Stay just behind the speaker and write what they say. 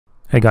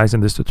Hey guys, in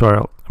this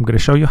tutorial, I'm going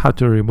to show you how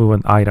to remove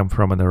an item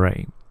from an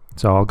array.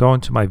 So I'll go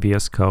into my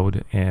VS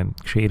Code and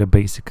create a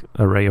basic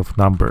array of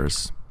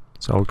numbers.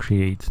 So I'll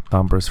create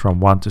numbers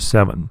from 1 to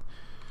 7.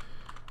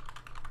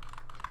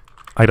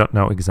 I don't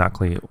know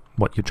exactly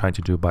what you're trying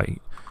to do by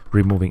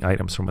removing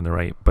items from an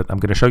array, but I'm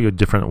going to show you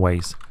different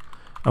ways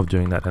of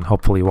doing that, and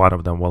hopefully one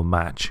of them will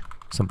match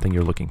something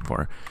you're looking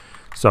for.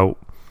 So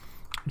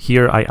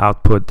here I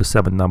output the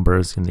 7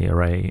 numbers in the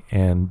array,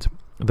 and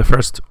the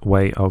first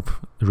way of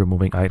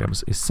removing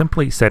items is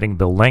simply setting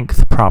the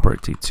length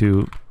property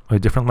to a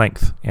different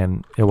length,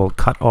 and it will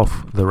cut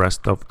off the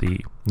rest of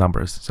the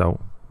numbers. So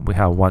we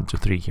have 1 to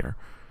 3 here.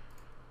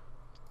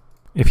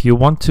 If you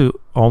want to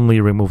only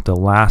remove the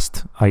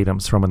last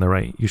items from an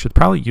array, you should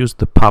probably use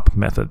the pop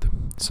method.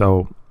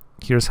 So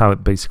here's how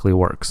it basically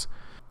works.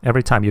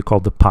 Every time you call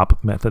the pop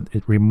method,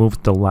 it removes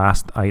the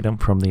last item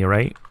from the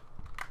array.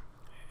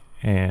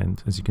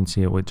 And as you can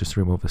see, it would just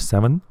remove a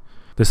 7.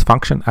 This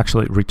function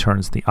actually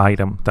returns the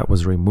item that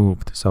was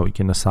removed, so you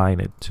can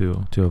assign it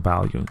to a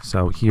value.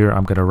 So here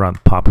I'm going to run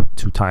pop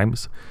 2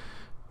 times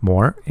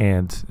more,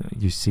 and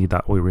you see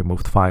that we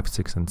removed 5,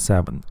 6, and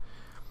 7.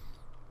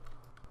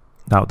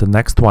 Now the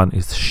next one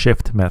is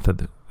shift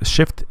method.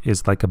 Shift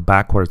is like a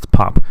backwards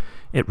pop.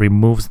 It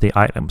removes the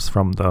items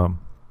from the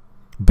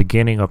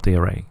beginning of the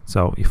array.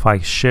 So if I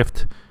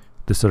shift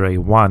this array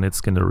 1,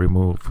 it's going to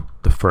remove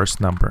the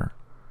first number,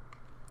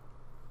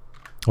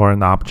 or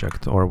an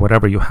object, or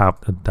whatever you have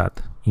at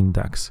that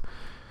index.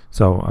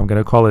 So I'm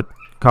going to call it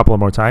a couple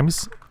more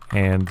times,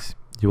 and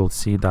you will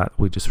see that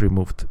we just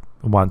removed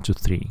 1 to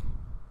 3.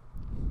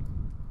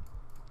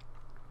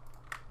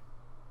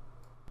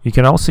 You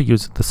can also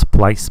use the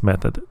splice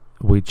method,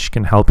 which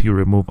can help you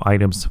remove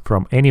items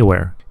from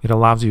anywhere. It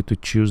allows you to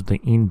choose the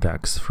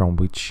index from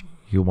which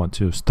you want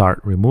to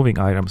start removing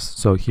items.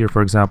 So here,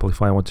 for example,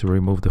 if I want to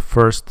remove the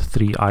first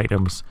 3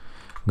 items,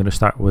 I'm going to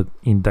start with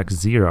index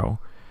 0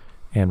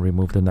 and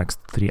remove the next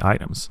 3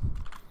 items.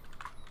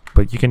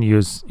 But you can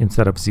use,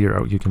 instead of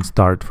 0, you can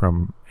start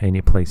from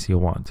any place you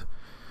want.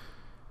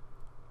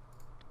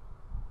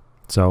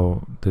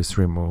 So this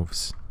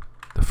removes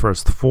the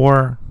first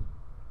 4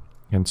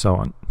 and so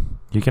on.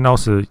 You can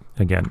also,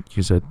 again,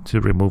 use it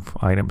to remove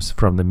items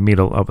from the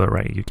middle of the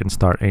array. You can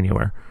start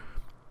anywhere.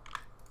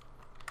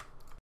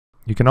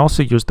 You can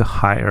also use the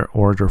higher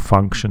order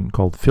function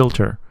called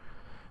filter,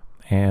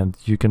 and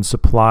you can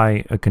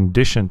supply a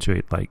condition to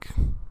it, like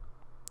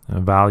a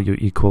value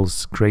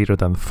equals greater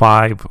than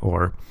 5,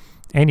 or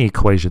any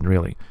equation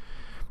really.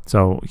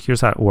 So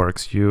here's how it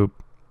works. You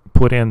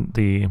put in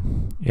the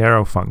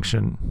arrow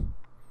function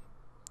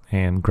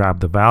and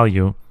grab the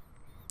value,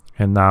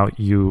 and now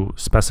you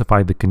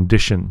specify the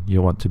condition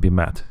you want to be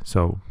met.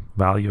 So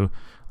value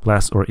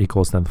less or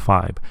equals than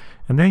 5,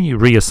 and then you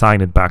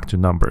reassign it back to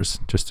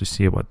numbers just to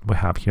see what we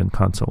have here in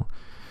console.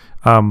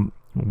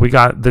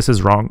 This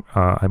is wrong.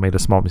 I made a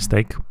small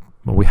mistake.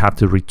 We have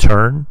to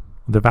return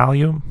the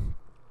value.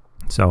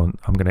 So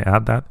I'm going to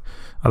add that.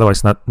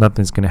 Otherwise,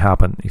 nothing's going to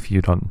happen if you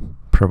don't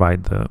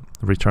provide the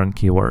return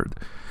keyword.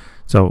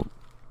 So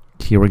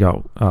here we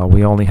go.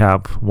 We only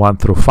have 1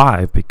 through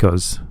 5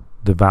 because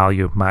the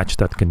value matched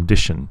that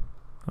condition,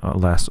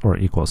 less or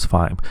equals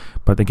 5.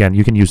 But again,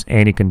 you can use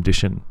any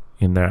condition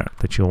in there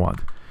that you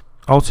want.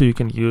 Also, you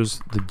can use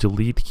the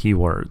delete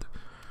keyword.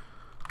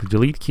 The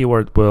delete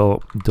keyword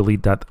will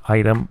delete that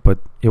item, but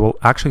it will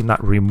actually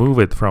not remove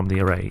it from the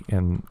array,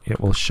 and it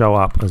will show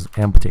up as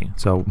empty.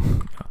 So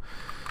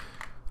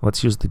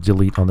let's use the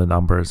delete on the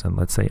numbers, and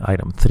let's say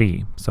item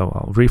 3. So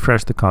I'll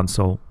refresh the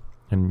console,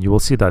 and you will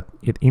see that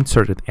it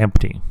inserted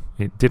empty.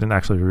 It didn't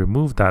actually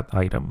remove that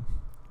item,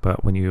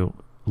 but when you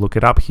look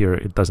it up here,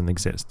 it doesn't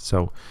exist.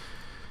 So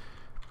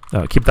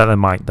keep that in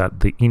mind, that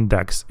the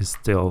index is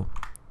still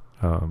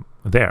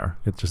there.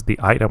 It's just the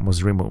item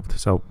was removed.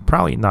 So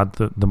probably not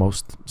the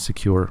most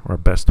secure or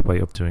best way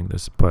of doing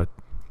this, but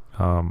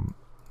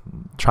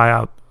try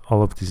out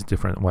all of these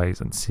different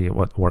ways and see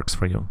what works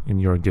for you in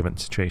your given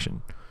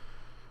situation.